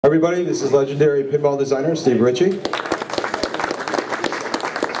Everybody, this is legendary pinball designer Steve Ritchie.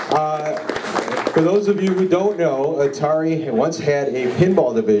 For those of you who don't know, Atari once had a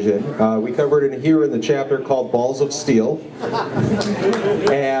pinball division. We covered it here in the chapter called Balls of Steel.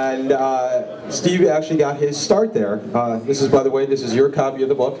 And Steve actually got his start there. This is, by the way, this is your copy of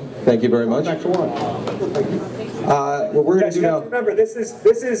the book. Thank you very much. Thanks a lot. Thank you. What we're going to do now... Remember, this is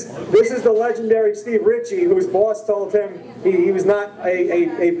the legendary Steve Ritchie, whose boss told him he was not a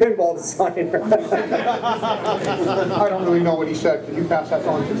pinball designer. I don't really know what he said. Can you pass that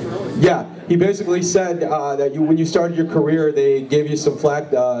on to me? Yeah, he basically said that when you started your career, they gave you some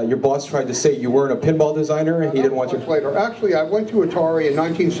flack. Your boss tried to say you weren't a pinball designer, and he didn't want you... Later. Actually, I went to Atari in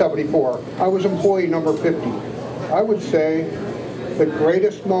 1974. I was employee number 50. I would say the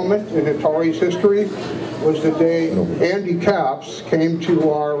greatest moment in Atari's history was the day Andy Capps came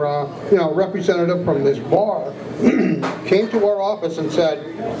to our, representative from this bar, came to our office and said,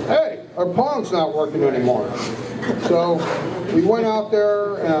 "Hey, our Pong's not working anymore." So we went out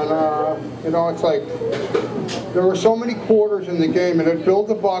there and, it's like, there were so many quarters in the game, and it filled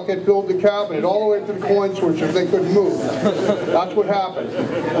the bucket, filled the cabinet, all the way to the coin switches, they couldn't move. That's what happened.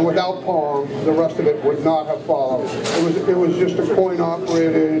 And without Pong, the rest of it would not have followed. It was just a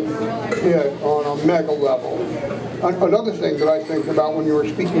coin-operated hit on a mega level. Another thing that I think about when you were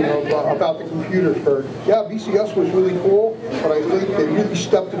speaking of, about the computers, Kurt, yeah, BCS was really cool, but I think they really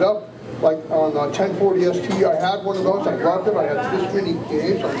stepped it up. Like on the 1040 ST, I had one of those. I loved it. I had this many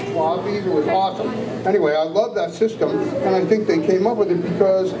games on floppies. It was awesome. Anyway, I love that system, and I think they came up with it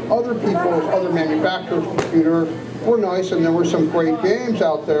because other manufacturers' computers were nice, and there were some great games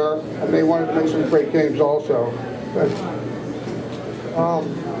out there, and they wanted to make some great games also. But,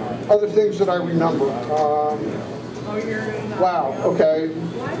 other things that I remember. Wow. Okay.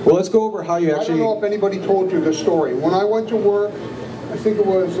 Well, let's go over how you actually... I don't know if anybody told you this story. When I went to work, I think it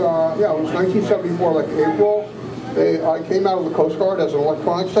was, it was 1974, like April. I came out of the Coast Guard as an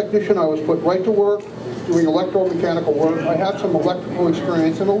electronics technician. I was put right to work doing electromechanical work. I had some electrical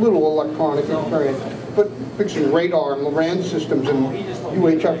experience and a little electronic experience, but fixing radar and LORAN systems and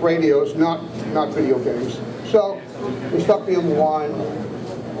UHF radios, not video games. So they stuck me in the line.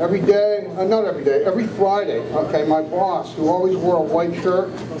 Every day, not every day, every Friday, okay, my boss, who always wore a white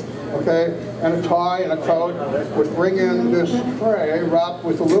shirt, okay, and a tie and a coat, would bring in this tray wrapped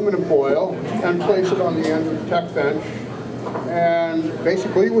with aluminum foil and place it on the end of the tech bench. And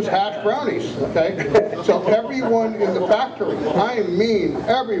basically it was hash brownies, okay? So everyone in the factory, I mean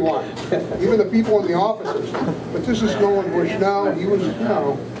everyone, even the people in the offices, but this is Nolan Bushnell, he was,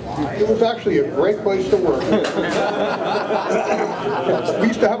 it was actually a great place to work. We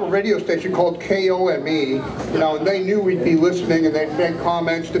used to have a radio station called KOME, and they knew we'd be listening, and they'd make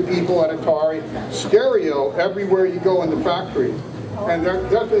comments to people at Atari. Stereo everywhere you go in the factory. And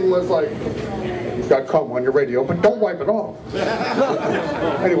their thing was like, "You've got cum on your radio, but don't wipe it off."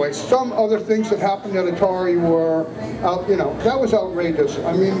 Anyway, some other things that happened at Atari were, that was outrageous.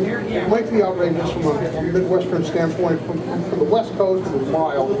 I mean, it might be outrageous from a Midwestern standpoint. From the West Coast, it was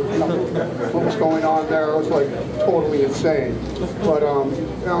wild. What was going on there, it was like totally insane. But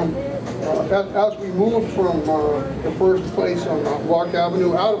as we moved from the first place on Lark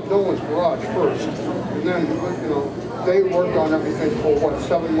Avenue out of Nolan's garage first, and then, they worked on everything for,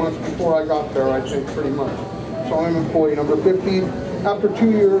 7 months before I got there, I think, pretty much. So I'm employee number 50. After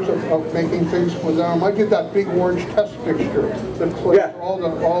 2 years of making things for them, I did that big orange test fixture that plays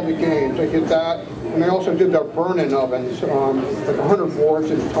all the games. I did that, and I also did their burn-in ovens, like 100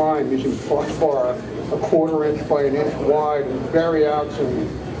 boards at a time using bus bar, a 1/4 inch by 1 inch wide, and variacs, and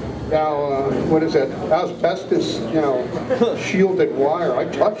now, what is it? Asbestos, shielded wire. I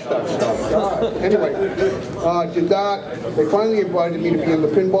touched that stuff. God. Anyway, did that. They finally invited me to be in the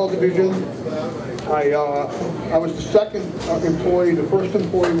pinball division. I was the second employee. The first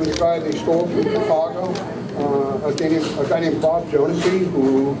employee was a guy they stole from Chicago, a guy named Bob Jonassy,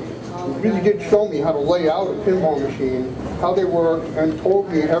 who really did show me how to lay out a pinball machine, how they worked, and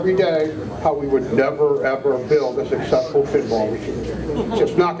told me every day how we would never, ever build a successful pinball machine. It's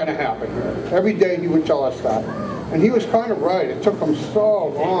just not going to happen. Every day he would tell us that. And he was kind of right. It took him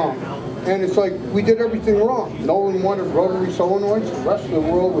so long. And it's like, we did everything wrong. Nolan wanted rotary solenoids. The rest of the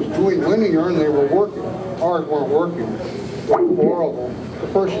world was doing linear, and they were working. Ours weren't working. They were horrible. The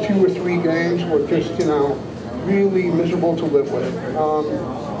first 2 or 3 games were just, really miserable to live with.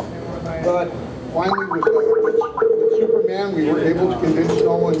 But finally, with Superman, we were able to convince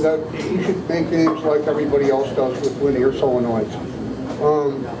Nolan that he should make games like everybody else does with linear solenoids.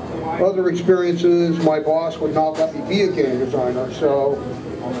 Other experiences, my boss would not let me be a game designer, so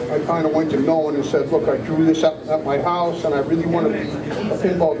I kind of went to Nolan and said, look, I drew this up at my house and I really want to be a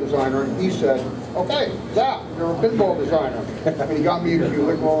pinball designer. And he said, okay, Zach, you're a pinball designer. And he got me a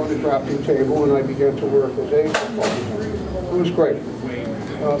cubicle and a drafting table and I began to work as a pinball designer. It was great.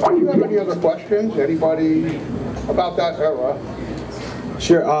 Do you have any other questions? Anybody about that era?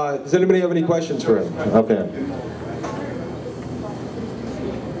 Sure. Does anybody have any questions for him? Okay.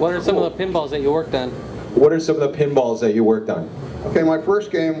 What are some of the pinballs that you worked on? What are some of the pinballs that you worked on? Okay, my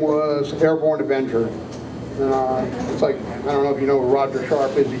first game was Airborne Avenger. It's like, I don't know if you know who Roger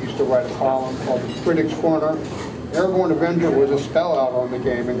Sharp is. He used to write a column called The Critics Corner. Airborne Avenger was a spell out on the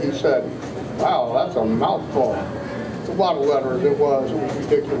game, and he said, wow, that's a mouthful. It's a lot of letters. It was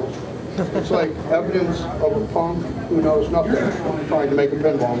ridiculous. It's like evidence of a punk who knows nothing trying to make a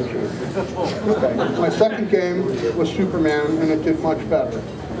pinball machine. Okay. My second game was Superman, and it did much better.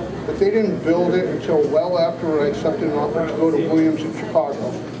 But they didn't build it until well after I accepted an offer to go to Williams in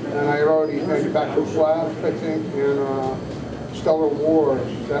Chicago. And I had already manufactured Flash, I think, and Stellar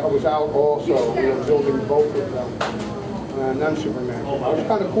Wars. That was out also. We were building both of them. And then Superman. It was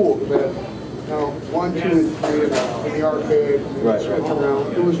kind of cool because I had, 1, 2, and 3 in the arcade, and right. Switch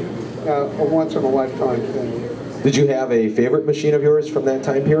around. It was a once-in-a-lifetime thing. Did you have a favorite machine of yours from that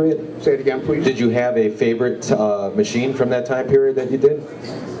time period? Say it again, please. Did you have a favorite machine from that time period that you did?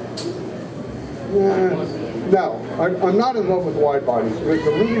 No, I'm not in love with wide bodies. They're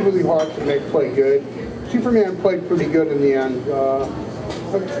really, really hard to make play good. Superman played pretty good in the end.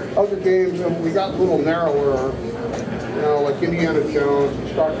 Other games, we got a little narrower, like Indiana Jones and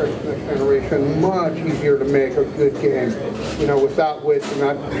Star Trek Next Generation, much easier to make a good game, with that width and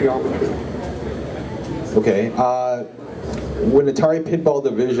that geometry. Okay. When Atari Pinball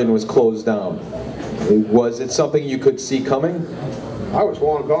Division was closed down, was it something you could see coming? I was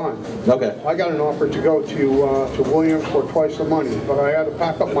long gone. Okay. I got an offer to go to Williams for twice the money, but I had to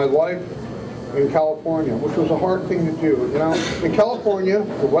pack up my life in California, which was a hard thing to do. In California,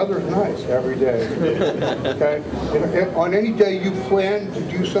 the weather's nice every day. Okay. On any day you plan to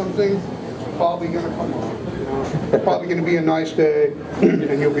do something, it's probably going to come on. It's probably going to be a nice day,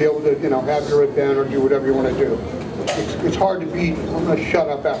 and you'll be able to, have your event or do whatever you want to do. It's hard to beat. I'm going to shut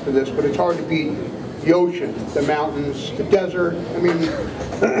up after this, but it's hard to beat the ocean, the mountains, the desert,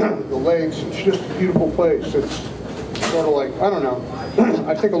 the lakes. It's just a beautiful place. It's sort of like, I don't know.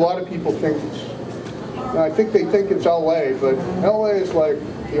 I think a lot of people think they think it's LA, but LA is like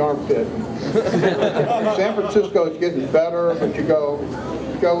the armpit. San Francisco is getting better, but you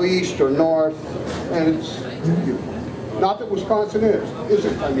go east or north, and it's beautiful. Not that Wisconsin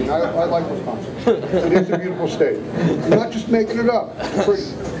isn't. I like Wisconsin. It is a beautiful state. I'm not just making it up. It's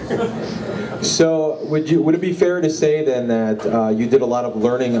pretty. So would it be fair to say then that you did a lot of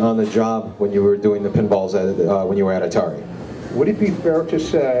learning on the job when you were doing the pinballs when you were at Atari? Would it be fair to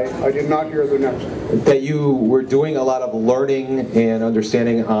say, I did not hear the next one. That you were doing a lot of learning and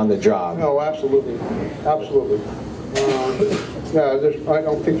understanding on the job? No, absolutely. Absolutely. I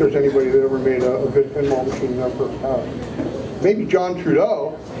don't think there's anybody that ever made a good pinball machine in their first house. Maybe John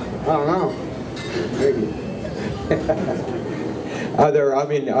Trudeau. I don't know. Maybe. Are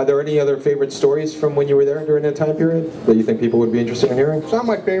there any other favorite stories from when you were there during that time period that you think people would be interested in hearing? It's not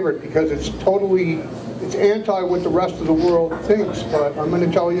my favorite because it's anti what the rest of the world thinks, but I'm going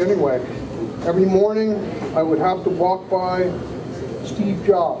to tell you anyway. Every morning I would have to walk by Steve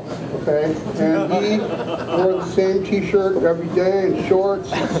Jobs, okay? And he wore the same t-shirt every day and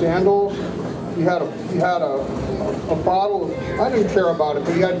shorts and sandals. He had a bottle of, I didn't care about it,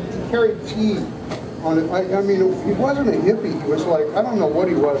 but he carried tea on it. He wasn't a hippie. He was like, I don't know what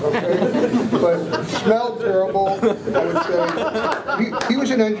he was, okay? But he smelled terrible, I would say. He was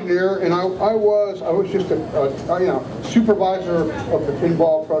an engineer, and I was just a supervisor of the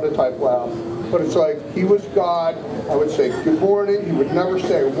pinball prototype lab. But it's like, he was God. I would say, good morning. He would never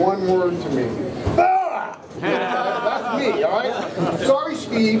say one word to me. Ah! That's me, all right? Sorry,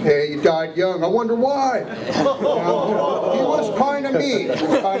 Steve. Hey, you died young. I wonder why. He was kind of mean. He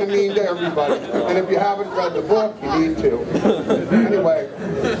was kind of mean to everybody. And if you haven't read the book, you need to. Anyway,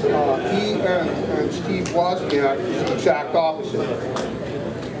 he and Steve Wozniak is the exact opposite.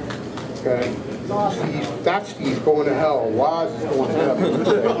 Okay? That's Steve going to hell. Woz is going to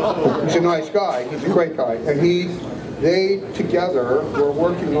heaven. He's a nice guy. He's a great guy. And they together were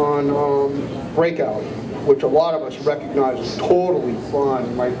working on Breakout, which a lot of us recognize as totally fun.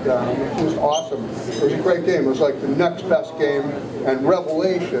 It was awesome. It was a great game. It was like the next best game and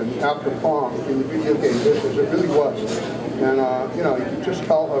revelation after Pong in the video game business. It really was. And you could just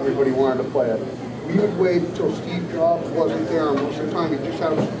tell everybody wanted to play it. we would wait until Steve Jobs wasn't there, and most of the time he just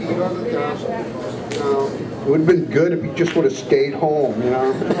had his feet on the desk. It would have been good if he just would have stayed home, you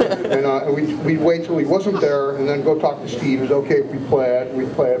know. And we'd wait till he wasn't there, and then go talk to Steve. It's okay if we play it.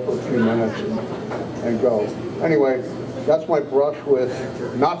 We'd play it for a few minutes and go. Anyway, that's my brush with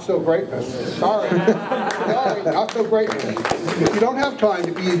not so greatness. Sorry, sorry, not so greatness. If you don't have time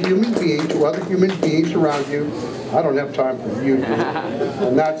to be a human being to other human beings around you, I don't have time for you,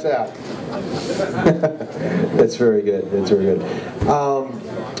 and that's that. That's very good. That's very good.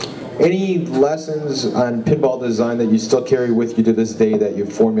 Any lessons on pinball design that you still carry with you to this day that you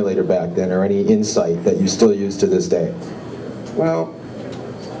formulated back then, or any insight that you still use to this day? Well,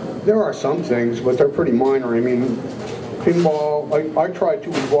 there are some things, but they're pretty minor. I mean, pinball, I try to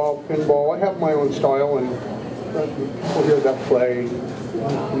evolve pinball. I have my own style, and people here that play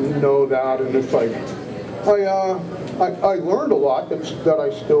know that, and it's like, I learned a lot that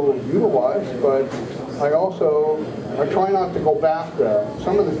I still utilize, but I try not to go back there.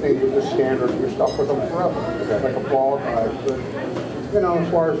 Some of the things are just standard. You're stuck with them forever, like a ball guide. But, you know, as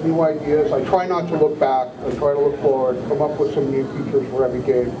far as new ideas, I try not to look back. I try to look forward, come up with some new features for every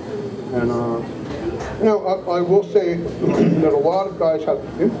game. And, you know, I will say that a lot of guys have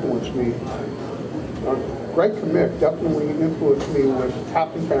influenced me. Greg Kamick definitely influenced me with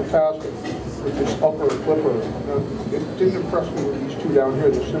Captain Fantastic, with this upper flipper. It didn't impress me with these two down here,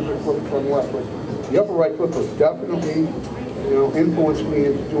 the scissor flipper from the left, but the upper right flipper definitely, you know, influenced me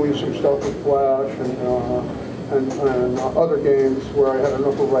into doing some stuff with Flash and other games where I had an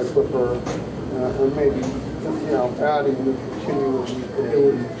upper right flipper, and maybe, you know, adding the continuous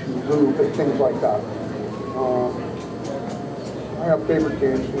ability to loop and things like that. I have favorite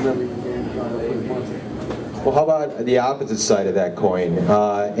games from every game pretty much. Well, how about the opposite side of that coin?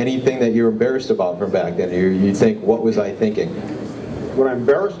 Anything that you're embarrassed about from back then? You think, what was I thinking? What I'm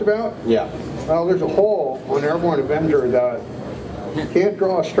embarrassed about? Yeah. Well, there's a hole on Airborne Avenger that you can't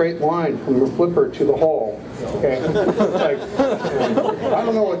draw a straight line from your flipper to the hole. Okay? Like, I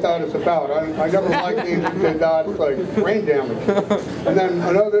don't know what that is about. I never liked games that did that. It's like brain damage. And then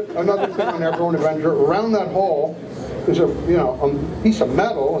another thing on Airborne Avenger, around that hole is a piece of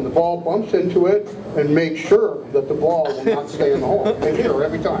metal, and the ball bumps into it and makes sure that the ball will not stay in the hole. And here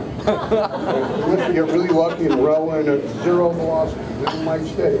every time. Unless you get really lucky and roll in at 0 velocity, then it might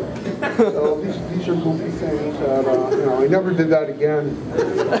stay. So these are goofy things that you know, I never did that again.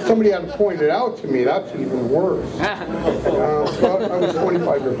 Somebody had to point it out to me. That's even worse. But I was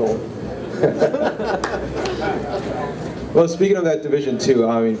 25 years old. Well, speaking of that Division 2,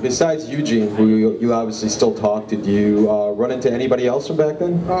 I mean, besides Eugene, who you obviously still talk to, do you run into anybody else from back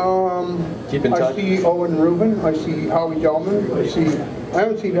then? Keep in touch? I see Owen Rubin, I see Howie Gelman, I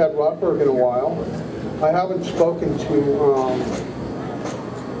haven't seen Ed Rotberg in a while. I haven't spoken to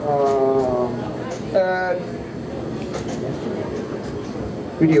Ed,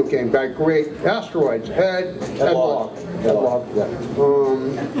 video game guy, great, Asteroids, Ed Log. Yeah.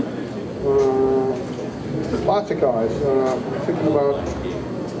 Lots of guys. Thinking about,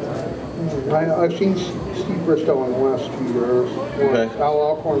 I've seen Steve Bristow in the last 2 years. Okay. Al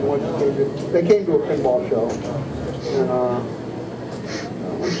Alcorn once they came to a pinball show, and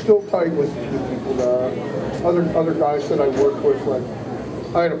I'm still tight with a few people there. Other guys that I worked with, like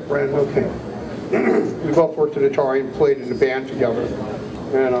I had a friend. Okay, we both worked at Atari and played in a band together.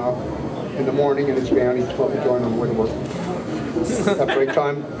 And in the morning in his band, he'd tell me to join on the way to work. At break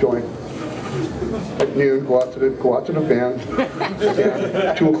time, join. At noon, go out to the band.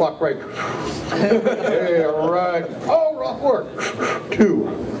 2 o'clock break. Hey, all right. Oh, rough work. 2.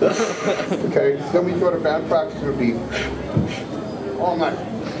 Okay, then we go to band practice and it'll be all night.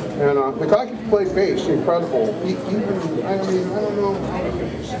 And the guy could play bass, incredible. I don't know how he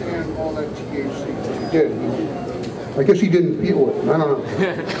could stand all that THC, but he did. I guess he didn't feel it. I don't know.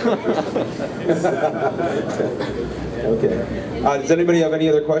 Okay. Does anybody have any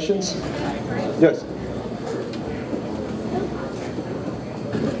other questions? Yes.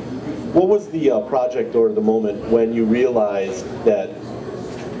 What was the project or the moment when you realized that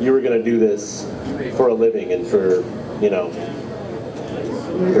you were going to do this for a living and for, you know?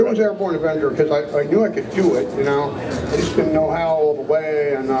 It was Airborne Avenger because I knew I could do it, you know. I just didn't know how all the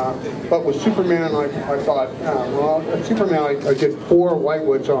way. And but with Superman, I thought, well, at Superman I did 4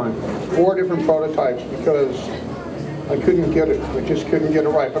 Whitewoods on 4 different prototypes because I couldn't get it. I just couldn't get it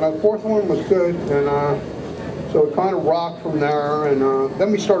right. But the 4th one was good, and so it kind of rocked from there. And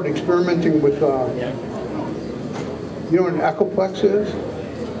then we started experimenting with, you know what an Echoplex is?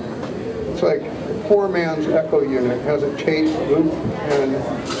 It's like 4-man's echo unit. Has a tape loop and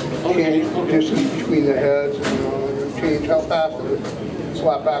change the distance between the heads and change how fast it is.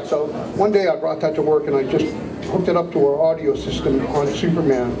 slap back. So one day I brought that to work and I just hooked it up to our audio system on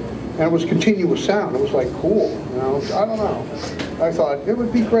Superman, and it was continuous sound. It was like cool, you know. I don't know. I thought it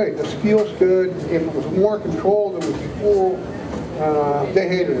would be great. This feels good. If it was more controlled, it would be cool. They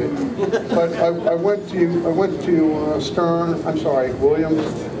hated it, but I went to Williams,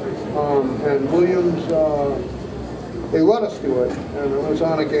 and Williams. They let us do it, and it was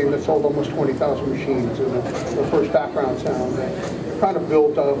on a game that sold almost 20,000 machines, and the first background sound kind of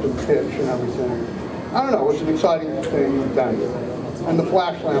built up and pitch and everything. I don't know, it was an exciting thing then. And the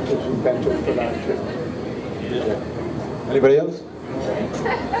flash lamp was invented for that too. Anybody else?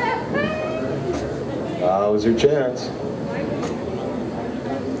 That was your chance.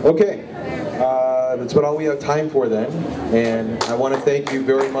 Okay, that's about all we have time for then, and I want to thank you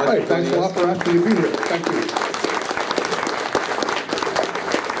very much. Hey, thanks a lot for asking me to be here. Thank you.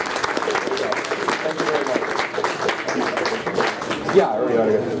 Yeah, I already got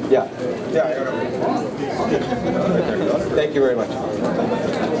it. Yeah, I got it. Thank you very much.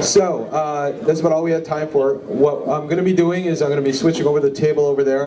 So, that's about all we have time for. What I'm going to be doing is I'm going to be switching over the table over there.